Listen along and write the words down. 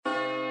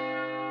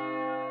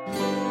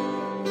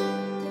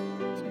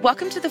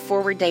Welcome to the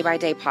Forward Day by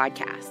Day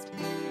podcast,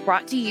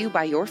 brought to you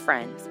by your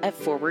friends at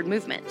Forward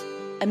Movement,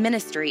 a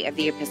ministry of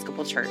the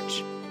Episcopal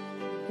Church.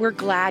 We're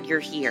glad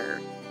you're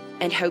here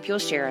and hope you'll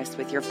share us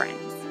with your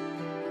friends.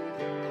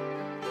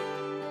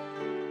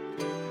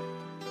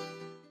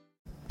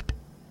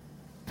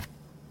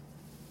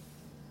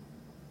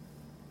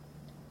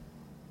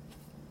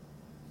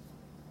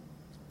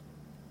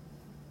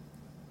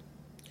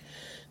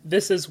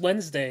 This is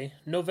Wednesday,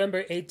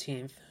 November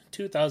 18th,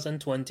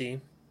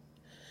 2020.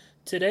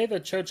 Today the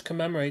Church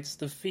commemorates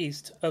the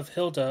feast of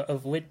Hilda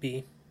of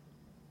Whitby.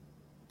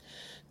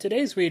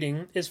 Today's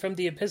reading is from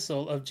the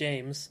Epistle of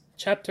James,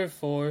 chapter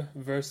 4,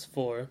 verse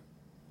 4.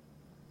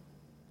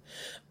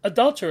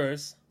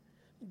 Adulterers,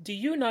 do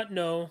you not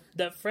know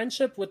that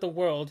friendship with the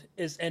world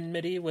is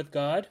enmity with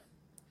God?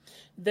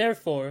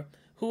 Therefore,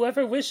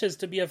 whoever wishes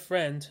to be a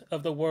friend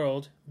of the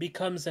world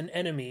becomes an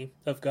enemy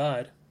of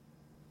God.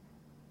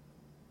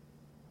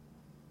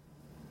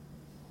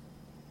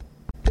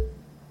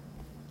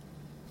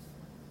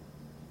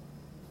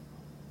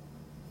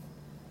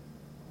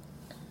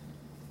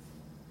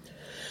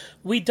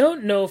 We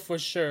don't know for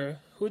sure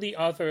who the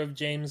author of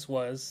James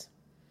was,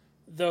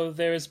 though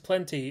there is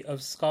plenty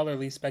of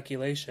scholarly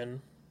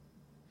speculation.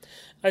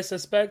 I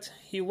suspect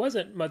he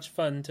wasn't much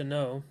fun to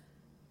know.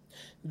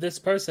 This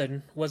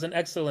person was an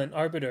excellent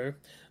arbiter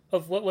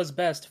of what was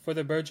best for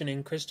the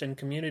burgeoning Christian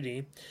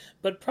community,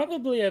 but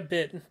probably a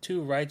bit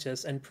too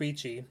righteous and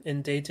preachy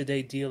in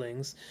day-to-day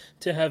dealings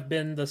to have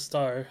been the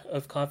star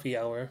of Coffee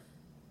Hour.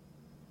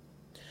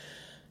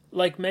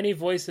 Like many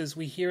voices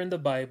we hear in the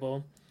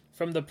Bible,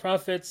 from the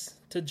prophets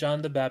to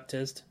John the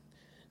Baptist,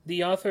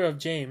 the author of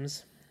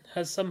James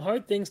has some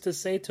hard things to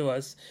say to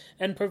us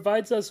and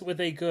provides us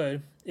with a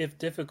good, if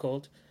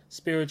difficult,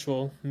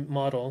 spiritual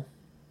model.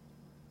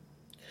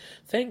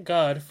 Thank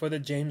God for the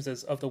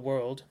Jameses of the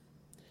world.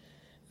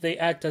 They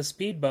act as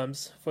speed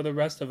bumps for the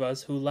rest of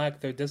us who lack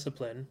their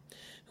discipline,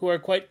 who are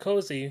quite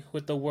cozy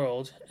with the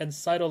world and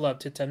sidle up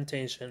to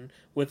temptation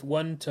with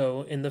one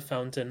toe in the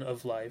fountain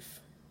of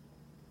life.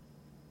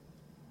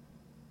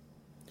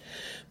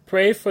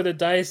 Pray for the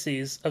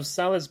Diocese of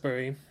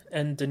Salisbury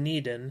and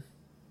Dunedin.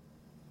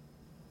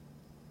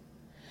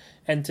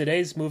 And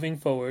today's moving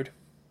forward.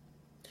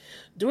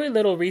 Do a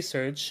little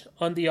research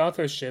on the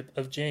authorship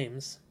of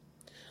James.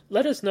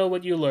 Let us know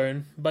what you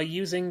learn by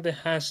using the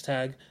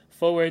hashtag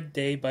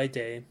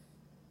 #ForwardDayByDay.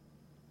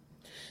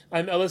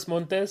 I'm Ellis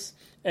Montes,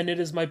 and it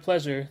is my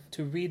pleasure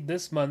to read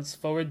this month's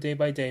Forward Day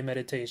by Day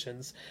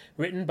meditations,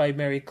 written by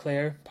Mary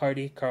Claire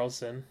Party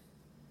Carlson.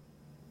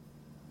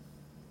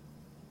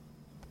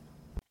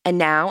 And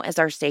now, as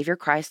our Savior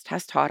Christ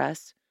has taught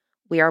us,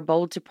 we are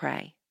bold to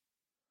pray.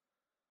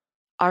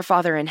 Our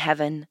Father in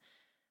heaven,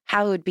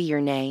 hallowed be your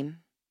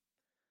name.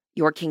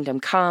 Your kingdom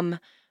come,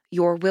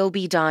 your will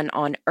be done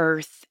on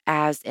earth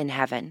as in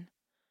heaven.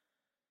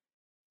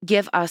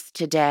 Give us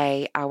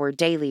today our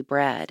daily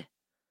bread.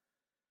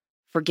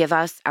 Forgive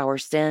us our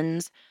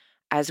sins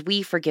as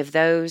we forgive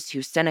those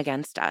who sin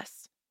against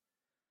us.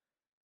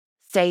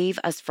 Save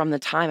us from the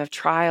time of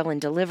trial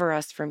and deliver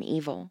us from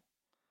evil.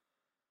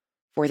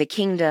 For the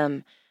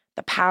kingdom,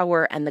 the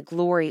power, and the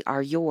glory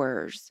are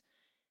yours,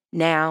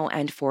 now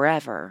and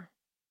forever.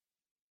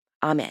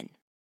 Amen.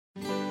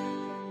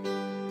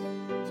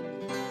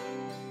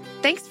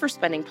 Thanks for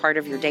spending part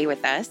of your day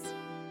with us.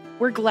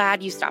 We're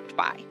glad you stopped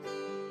by.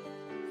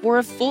 For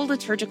a full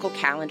liturgical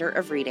calendar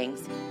of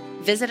readings,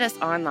 visit us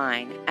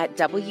online at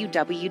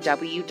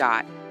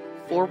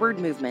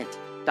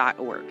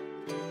www.forwardmovement.org.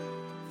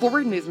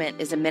 Forward Movement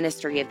is a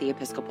ministry of the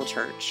Episcopal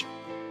Church.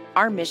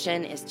 Our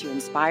mission is to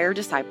inspire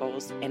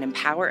disciples and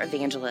empower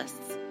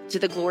evangelists to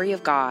the glory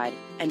of God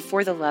and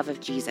for the love of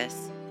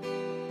Jesus.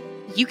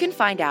 You can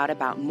find out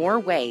about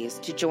more ways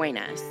to join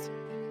us,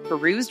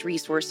 peruse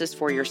resources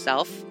for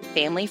yourself,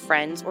 family,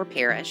 friends, or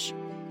parish,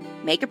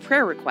 make a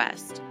prayer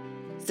request,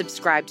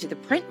 subscribe to the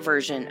print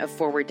version of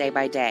Forward Day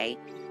by Day,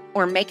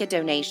 or make a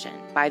donation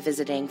by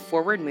visiting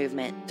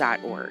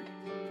forwardmovement.org.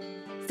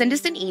 Send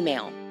us an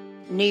email,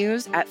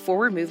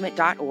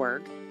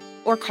 news@forwardmovement.org,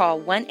 or call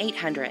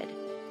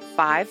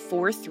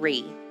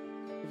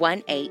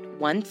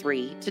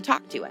 1-800-543-1813 to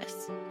talk to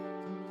us.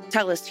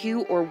 Tell us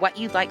who or what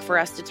you'd like for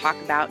us to talk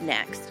about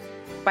next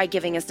by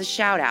giving us a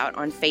shout out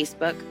on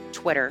Facebook,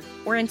 Twitter,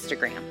 or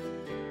Instagram.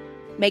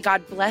 May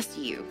God bless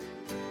you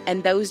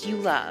and those you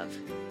love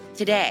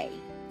today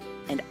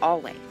and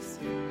always.